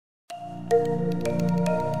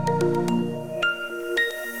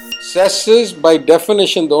Cesses, by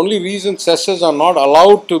definition, the only reason cesses are not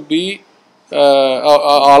allowed to be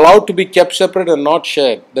kept separate and not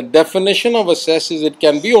shared. The definition of a cess is it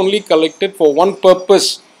can be only collected for one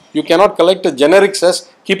purpose. You cannot collect a generic cess,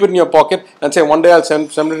 keep it in your pocket and say one day I'll send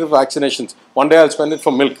it for vaccinations, one day I'll spend it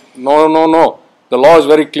for milk. No, no, no. The law is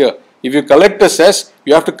very clear. If you collect a cess,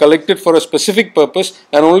 you have to collect it for a specific purpose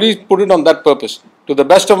and only put it on that purpose. To the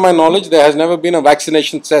best of my knowledge, there has never been a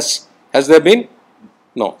vaccination cess. Has there been?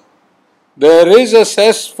 No. There is a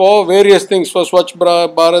cess for various things, for Swachh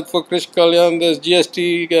Bharat, for Krish Kalyan, there's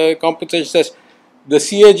GST compensation cess. The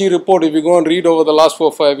CAG report, if you go and read over the last 4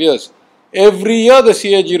 or 5 years, every year the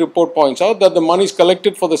CAG report points out that the monies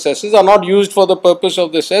collected for the cesses are not used for the purpose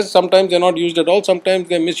of the cess. Sometimes they are not used at all, sometimes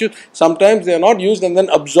they are misused, sometimes they are not used and then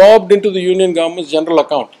absorbed into the union government's general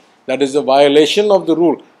account. That is a violation of the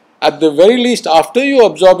rule. At the very least, after you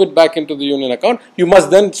absorb it back into the union account, you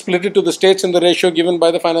must then split it to the states in the ratio given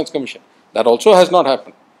by the Finance Commission. That also has not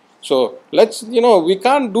happened. So let's, we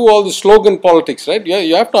can't do all the slogan politics, right?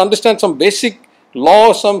 You have to understand some basic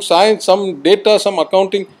law, some science, some data, some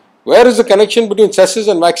accounting. Where is the connection between cesses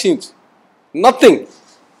and vaccines? Nothing.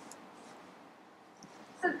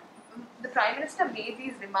 So the Prime Minister made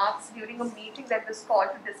these remarks during a meeting that was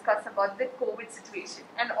called to discuss about the COVID situation,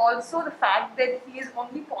 and also the fact that he has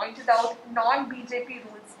only pointed out non-BJP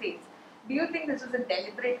ruled states. Do you think this was a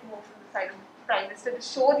deliberate move from the side of the Prime Minister to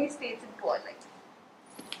show these states in poor light?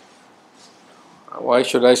 Why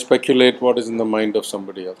should I speculate what is in the mind of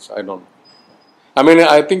somebody else? I don't know. I mean,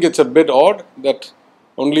 I think it's a bit odd that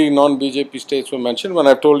only non-BJP states were mentioned when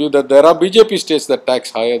I've told you that there are BJP states that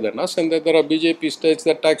tax higher than us and that there are BJP states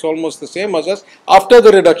that tax almost the same as us after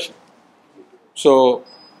the reduction. So,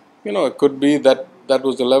 it could be that that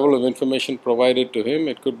was the level of information provided to him.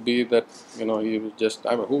 It could be that, he was just,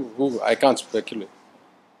 I can't speculate.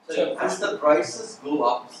 So as the prices go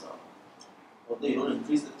up, sir, or they don't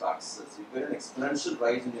increase the taxes, you get an exponential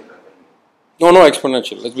rise in your revenue. No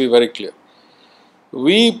exponential. Let's be very clear.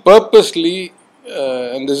 We purposely,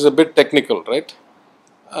 and this is a bit technical, right?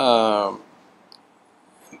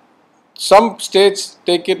 Some states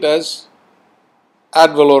take it as ad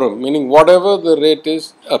valorem, meaning whatever the rate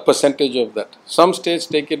is, a percentage of that. Some states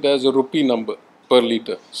take it as a rupee number per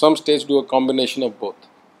litre. Some states do a combination of both.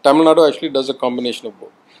 Tamil Nadu actually does a combination of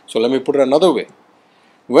both. So let me put it another way.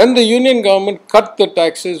 When the union government cut the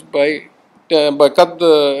taxes cut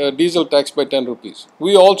the diesel tax by 10 rupees,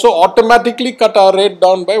 we also automatically cut our rate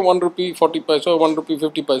down by 1 rupee 40 paisa or 1 rupee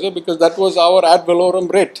 50 paisa because that was our ad valorem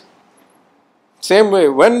rate. Same way,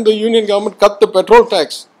 when the union government cut the petrol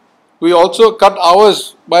tax, we also cut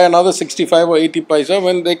ours by another 65 or 80 paisa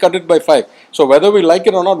when they cut it by 5. So whether we like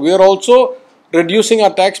it or not, we are also reducing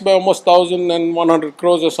our tax by almost 1,100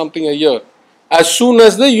 crores or something a year. As soon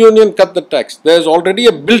as the union cut the tax, there is already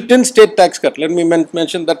a built-in state tax cut. Let me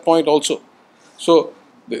mention that point also. So,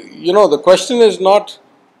 the question is not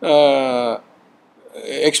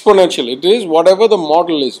exponential. It is whatever the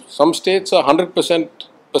model is. Some states are 100%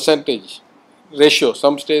 percentage ratio.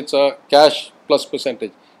 Some states are cash plus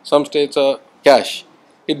percentage. Some states are cash.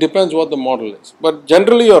 It depends what the model is. But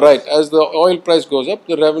generally, you're right. As the oil price goes up,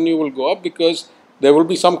 the revenue will go up because there will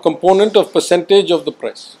be some component of percentage of the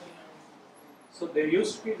price. So there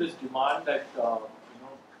used to be this demand that the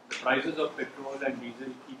prices of petrol and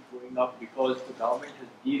diesel keep going up because the government has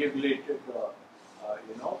deregulated the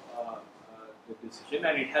decision,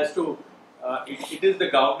 and it has to. It is the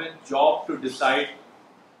government's job to decide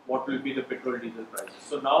what will be the petrol diesel prices.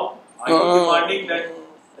 So now, are you demanding that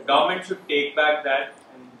the government should take back that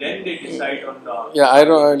and then they decide on the? Yeah,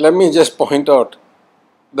 let me just point out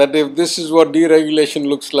that if this is what deregulation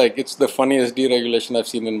looks like, it's the funniest deregulation I've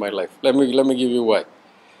seen in my life. Let me give you why.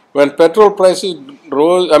 When petrol prices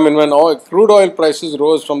rose, when crude oil prices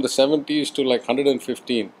rose from the 70s to like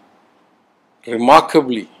 115,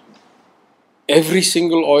 remarkably, every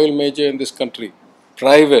single oil major in this country,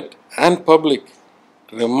 private and public,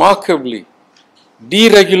 remarkably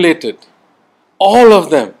deregulated. All of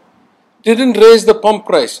them didn't raise the pump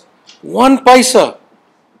price 1 paisa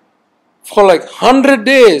for like 100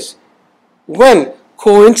 days when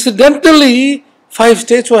coincidentally 5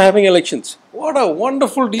 states were having elections. What a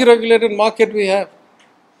wonderful deregulated market we have.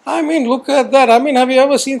 Look at that. Have you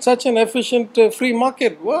ever seen such an efficient free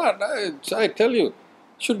market? What? I tell you,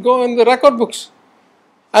 should go in the record books.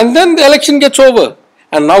 And then the election gets over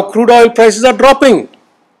and now crude oil prices are dropping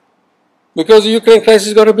because the Ukraine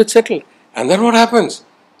crisis got a bit settled. And then what happens?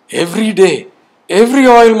 Every day, every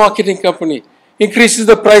oil marketing company increases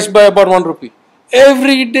the price by about 1 rupee.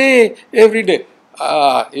 Every day, every day.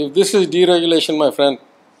 If this is deregulation, my friend,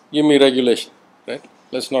 give me regulation, right?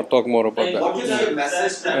 Let's not talk more about that. What is your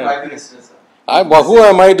message to the Prime Minister, sir? Who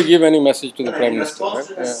am I to give any message to the Prime In Minister? response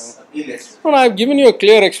to Right? his appeal yesterday. No, I've given you a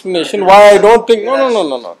clear explanation why I don't think.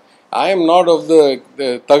 No. I am not of the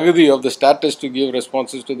tagudi of the status to give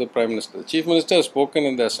responses to the Prime Minister. The Chief Minister has spoken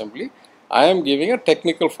in the Assembly. I am giving a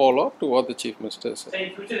technical follow-up to what the Chief Minister has said. So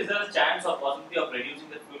in future, is there a chance or possibility of reducing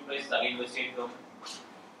the fuel prices again by state government?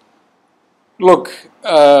 Look,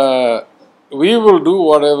 we will do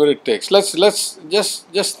whatever it takes. Let's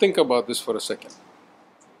just think about this for a second.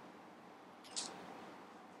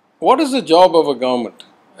 What is the job of a government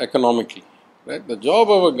economically? Right? The job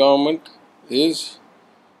of a government is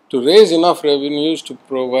to raise enough revenues to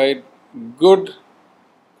provide good,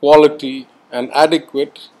 quality, and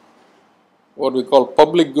adequate what we call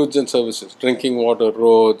public goods and services: drinking water,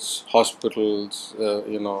 roads, hospitals,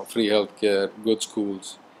 free healthcare, good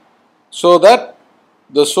schools, so that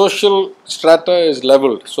the social strata is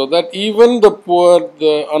leveled, so that even the poor,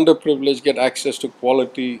 the underprivileged get access to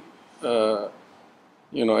quality,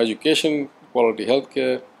 education, quality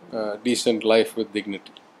healthcare, decent life with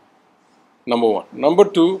dignity. Number one. Number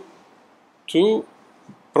two, to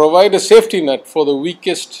provide a safety net for the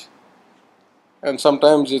weakest, and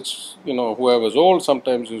sometimes it's whoever's old,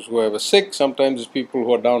 sometimes it's whoever's sick, sometimes it's people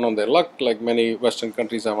who are down on their luck, like many Western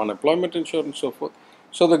countries have unemployment insurance and so forth.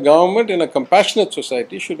 So the government in a compassionate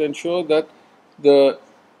society should ensure that the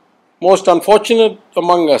most unfortunate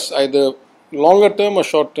among us, either longer term or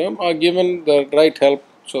short term, are given the right help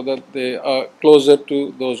so that they are closer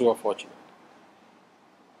to those who are fortunate.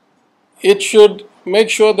 It should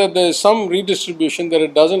make sure that there is some redistribution, that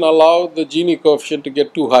it doesn't allow the Gini coefficient to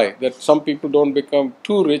get too high, that some people don't become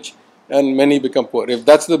too rich and many become poor. If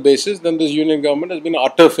that's the basis, then this union government has been an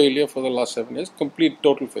utter failure for the last 7 years, complete,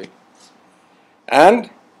 total failure.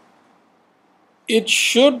 And it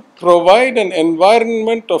should provide an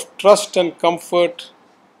environment of trust and comfort,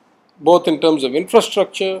 both in terms of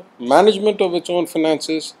infrastructure, management of its own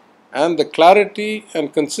finances, and the clarity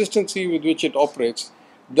and consistency with which it operates,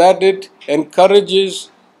 that it encourages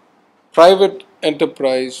private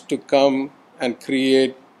enterprise to come and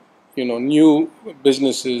create, new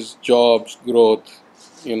businesses, jobs, growth,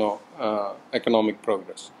 economic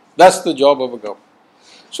progress. That's the job of a government.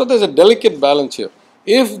 So there's a delicate balance here.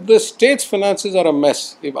 If the state's finances are a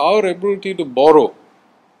mess, if our ability to borrow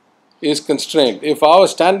is constrained, if our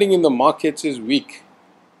standing in the markets is weak,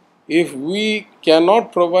 if we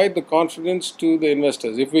cannot provide the confidence to the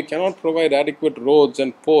investors, if we cannot provide adequate roads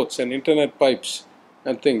and ports and internet pipes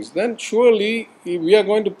and things, then surely we are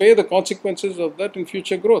going to pay the consequences of that in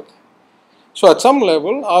future growth. So at some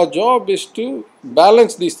level, our job is to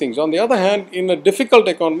balance these things. On the other hand, in a difficult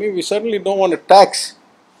economy, we certainly don't want to tax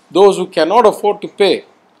those who cannot afford to pay.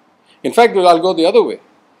 In fact, I'll go the other way.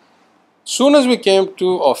 Soon as we came to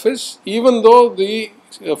office, even though the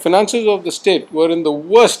finances of the state were in the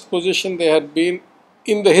worst position they had been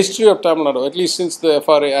in the history of Tamil Nadu, at least since the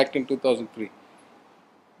FRA Act in 2003.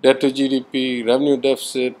 Debt to GDP, revenue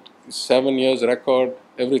deficit, 7 years record,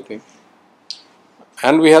 everything.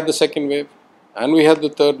 And we had the second wave, and we had the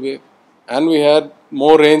third wave, and we had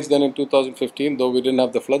more rains than in 2015, though we didn't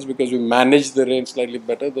have the floods because we managed the rain slightly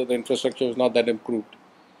better, though the infrastructure was not that improved.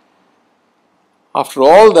 After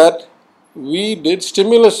all that, we did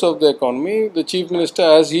stimulus of the economy. The Chief Minister,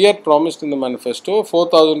 as he had promised in the manifesto,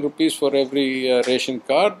 4,000 rupees for every ration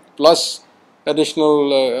card, plus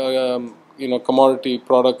additional commodity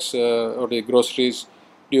products or the groceries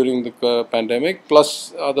during the pandemic,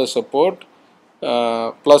 plus other support,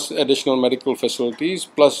 plus additional medical facilities,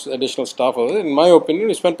 plus additional staff. In my opinion,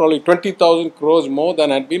 we spent probably 20,000 crores more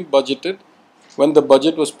than had been budgeted when the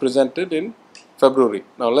budget was presented in February.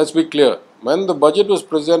 Now let's be clear. When the budget was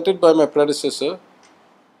presented by my predecessor,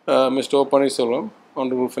 Mr. O. Pannirselvam,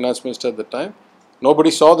 Honorable Finance Minister at the time, nobody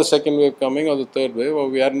saw the second wave coming or the third wave, or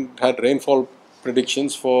we hadn't had rainfall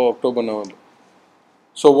predictions for October, November.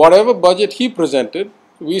 So whatever budget he presented,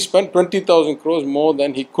 we spent 20,000 crores more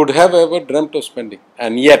than he could have ever dreamt of spending.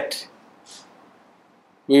 And yet,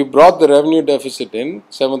 we brought the revenue deficit in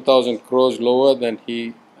 7,000 crores lower than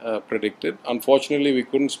he predicted. Unfortunately, we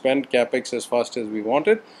couldn't spend capex as fast as we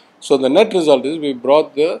wanted. So the net result is we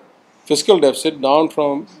brought the fiscal deficit down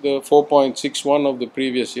from the 4.61 of the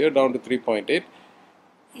previous year down to 3.8.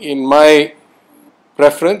 In my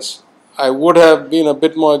preference, I would have been a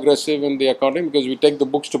bit more aggressive in the accounting because we take the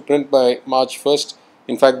books to print by March 1st.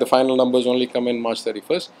 In fact, the final numbers only come in March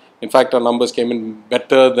 31st. In fact, our numbers came in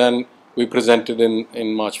better than we presented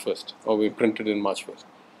in March 1st, or we printed in March 1st.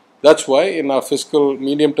 That's why in our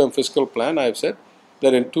medium-term fiscal plan, I have said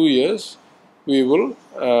that in 2 years, we will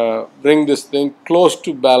bring this thing close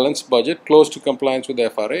to balanced budget, close to compliance with the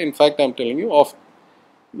FRA. In fact, I'm telling you,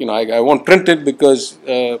 I won't print it because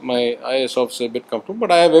my IS officer is a bit comfortable,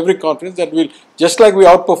 but I have every confidence that we'll, just like we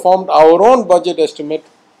outperformed our own budget estimate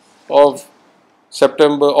of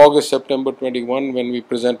August, September 21 when we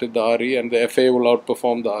presented the RE, and the FA will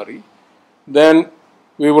outperform the RE, then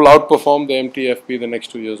we will outperform the MTFP the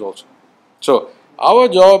next 2 years also. So our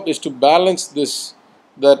job is to balance this,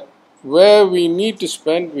 that where we need to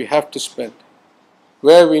spend, we have to spend.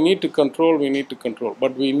 Where we need to control, we need to control.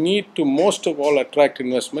 But we need to most of all attract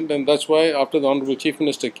investment, and that's why after the Honorable Chief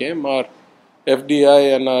Minister came, our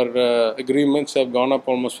FDI and our agreements have gone up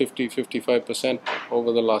almost 50-55%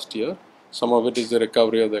 over the last year. Some of it is the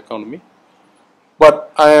recovery of the economy.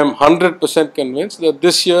 But I am 100% convinced that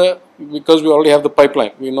this year, because we already have the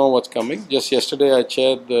pipeline, we know what's coming. Just yesterday I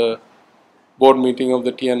chaired the board meeting of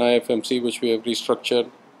the TNI-FMC, which we have restructured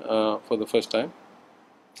for the first time.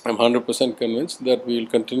 I'm 100% convinced that we will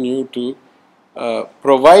continue to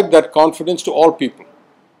provide that confidence to all people,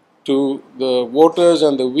 to the voters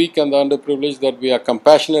and the weak and the underprivileged, that we are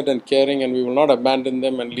compassionate and caring, and we will not abandon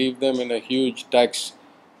them and leave them in a huge tax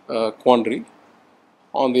quandary.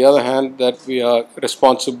 On the other hand, that we are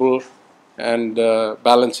responsible and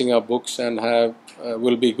balancing our books and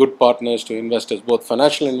will be good partners to investors, both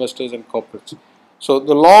financial investors and corporates. So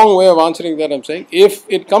the long way of answering that, I'm saying, if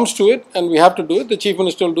it comes to it and we have to do it, the Chief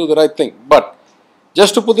Minister will do the right thing. But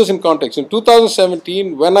just to put this in context, in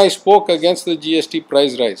 2017, when I spoke against the GST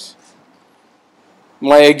price rise,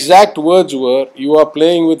 my exact words were, you are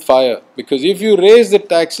playing with fire, because if you raise the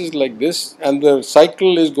taxes like this and the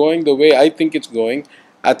cycle is going the way I think it's going,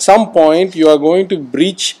 at some point you are going to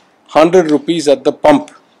breach 100 rupees at the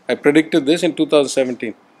pump. I predicted this in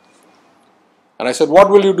 2017. And I said, what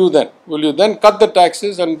will you do then? Will you then cut the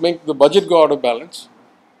taxes and make the budget go out of balance?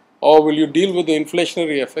 Or will you deal with the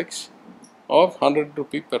inflationary effects of 100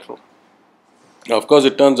 rupee petrol? Now, of course,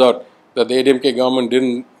 it turns out that the ADMK government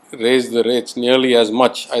didn't raise the rates nearly as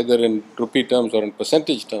much, either in rupee terms or in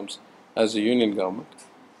percentage terms, as the union government.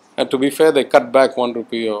 And to be fair, they cut back 1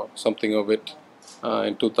 rupee or something of it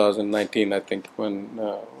in 2019, I think, when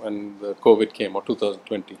the COVID came, or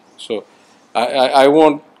 2020. So I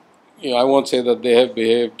won't say that they have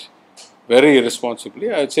behaved very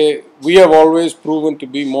irresponsibly. I'd say we have always proven to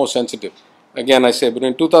be more sensitive. Again, I say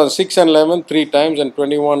between 2006 and 11, 3 times, and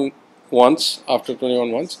 21 once, after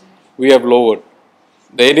 21 once, we have lowered.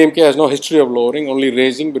 The ADMK has no history of lowering, only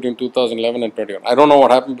raising between 2011 and 21. I don't know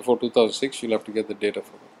what happened before 2006. You'll have to get the data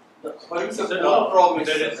for that. But it's a So core problem.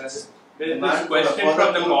 there is this question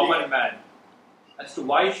from the common man as to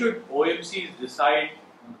why should OMCs decide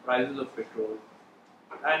on the prices of petrol,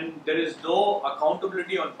 and there is no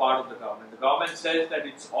accountability on part of the government. The government says that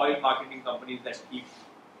it's oil marketing companies that keep.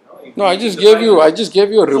 No, I just gave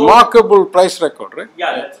you a remarkable price record, right?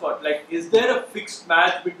 Yeah, that's what. Like, is there a fixed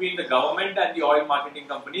match between the government and the oil marketing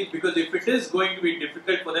companies? Because if it is going to be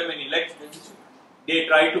difficult for them in elections, they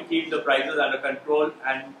try to keep the prices under control,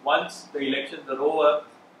 and once the elections are over,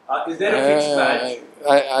 is there a fixed match?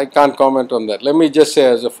 I can't comment on that. Let me just say,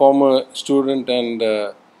 as a former student and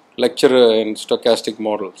lecturer in stochastic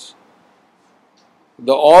models,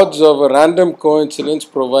 the odds of a random coincidence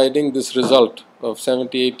providing this result of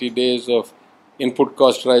 70-80 days of input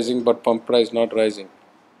cost rising but pump price not rising,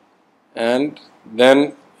 and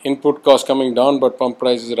then input cost coming down but pump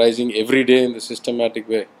price is rising every day in the systematic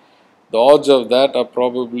way, the odds of that are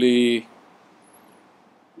probably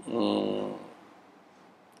 10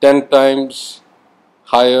 times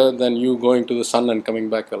higher than you going to the sun and coming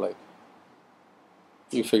back alive.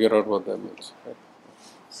 You figure out what that means. Right?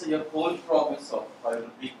 So your whole promise of 5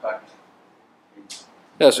 rupee cut.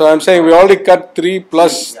 Yeah, so I'm saying we already cut 3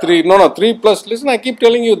 plus 3. No, 3 plus. Listen, I keep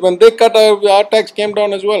telling you, when they cut, our tax came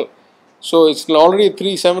down as well. So it's already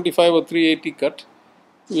 375 or 380 cut.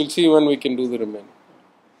 We'll see when we can do the remaining.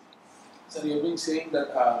 Sir, you've been saying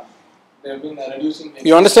that they have been reducing.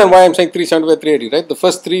 You understand why I'm saying 375, 380, right? The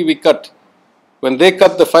first 3 we cut. When they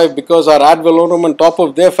cut the 5, because our ad valorem on top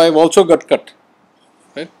of their 5 also got cut.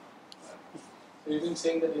 Right? You've been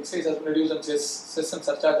saying that excise has been reduced and cess and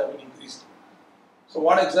surcharge have been increased. So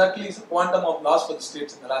what exactly is the quantum of loss for the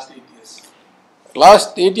states in the last 8 years?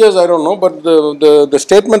 Last 8 years, I don't know, but the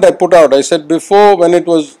statement I put out, I said before, when it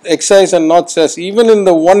was excise and not cess, even in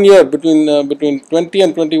the 1 year between 20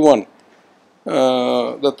 and 21,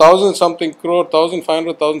 the 1,000 something crore,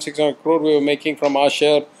 1,500, 1,600 crore we were making from our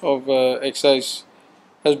share of excise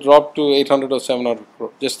has dropped to 800 or 700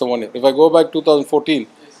 crore, just the 1 year. If I go back 2014,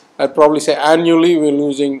 I'd probably say annually we're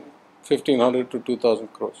losing 1,500 to 2,000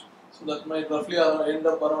 crores. So that might roughly end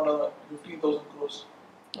up around 15,000 crores.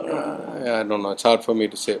 Yeah, I don't know. It's hard for me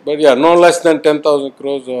to say, but yeah, no less than 10,000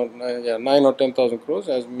 crores or 9 or 10,000 crores,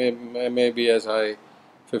 as maybe as high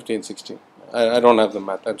 15, 16. I don't have the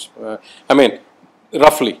math. That's I mean,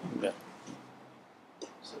 roughly. Yeah.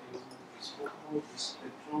 So you spoke about this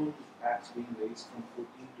petrol tax being raised from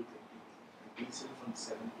 14 to 20 and diesel from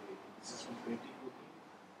 7 to 8. This is from 2014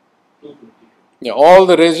 to 2020. Yeah, all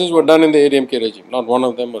the raises were done in the ADMK regime. Not one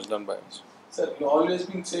of them was done by us. Sir, you've always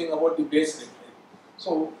been saying about the base rate, right?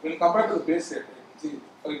 So when compared to the base rate, right? See,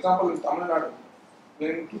 for example, in Tamil Nadu,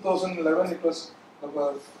 in 2011 it was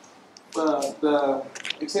the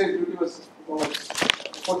excise duty was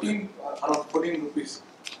 14 around 14 rupees.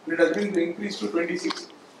 It has been increased to 26.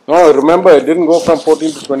 No, remember, it didn't go from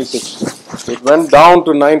 14 to 26. It went down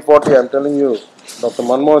to 940. I'm telling you, Dr.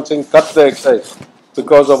 Manmohan Singh cut the excise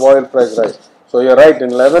because of oil price rise. So you're right,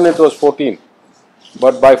 in 11 it was 14.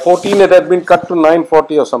 But by 14 it had been cut to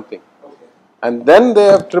 940 or something. Okay. And then they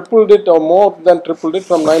have tripled it or more than tripled it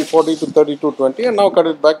from 940 to 3220 and now cut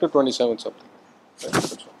it back to 27 something. Right,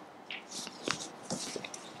 that's all.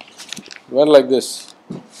 It went like this.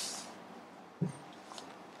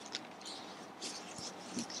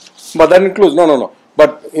 But that includes, no.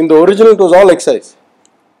 But in the original it was all excise.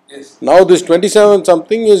 Yes. Now this 27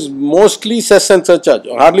 something is mostly cess and surcharge.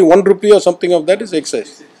 Hardly 1 rupee or something of that is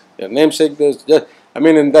excise. Yeah, namesake, there's just, I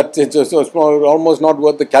mean, in that it's almost not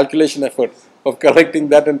worth the calculation effort of collecting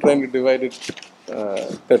that and trying to divide it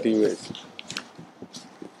 30 ways.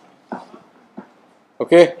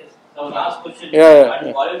 Okay? So last question.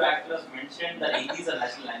 Yeah. Oil bankers mentioned that Hindi is a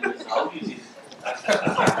national language. How do you see this? So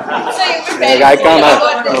you've been I very can't.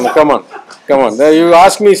 about this. No, come on. You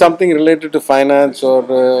ask me something related to finance or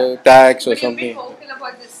tax or But you've something. been vocal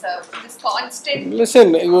about this, this constant.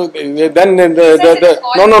 Listen, then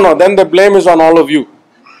the blame is on all of you.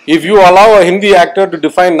 If you allow a Hindi actor to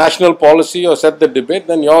define national policy or set the debate,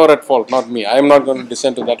 then you're at fault, not me. I am not going to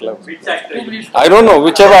descend to that level. Which actor? I don't know,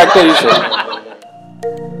 whichever actor you say.